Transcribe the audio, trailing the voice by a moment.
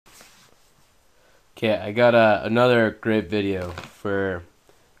Okay, I got another great video for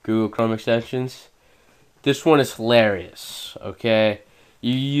Google Chrome extensions. This one is hilarious, okay?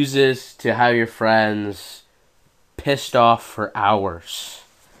 You use this to have your friends pissed off for hours.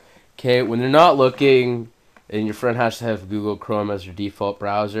 Okay, when they're not looking and your friend has to have Google Chrome as their default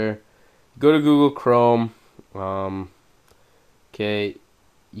browser, go to Google Chrome. Okay,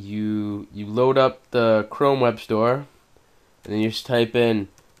 you load up the Chrome Web Store, and then you just type in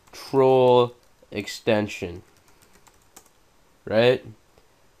troll extension, right?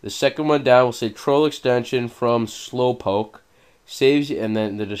 The second one down will say troll extension from Slowpoke. Saves you, and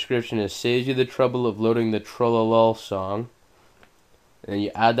then the description is saves you the trouble of loading the trololol song. And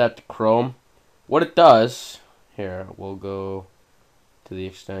you add that to Chrome. What it does, here, we'll go to the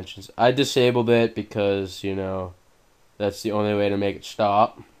extensions. I disabled it because, you know, that's the only way to make it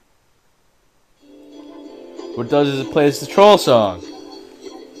stop. What it does is it plays the troll song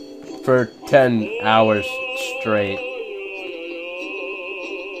for 10 hours straight.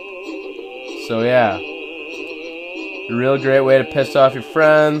 So yeah, a real great way to piss off your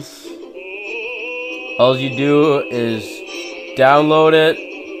friends. All you do is download it,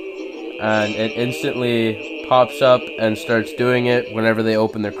 and it instantly pops up and starts doing it whenever they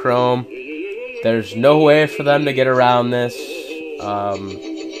open their Chrome. There's no way for them to get around this,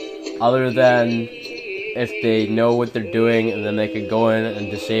 other than if they know what they're doing, and then they could go in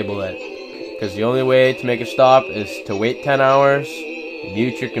and disable it. Because the only way to make it stop is to wait 10 hours,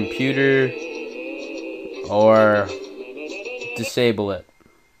 mute your computer, or disable it.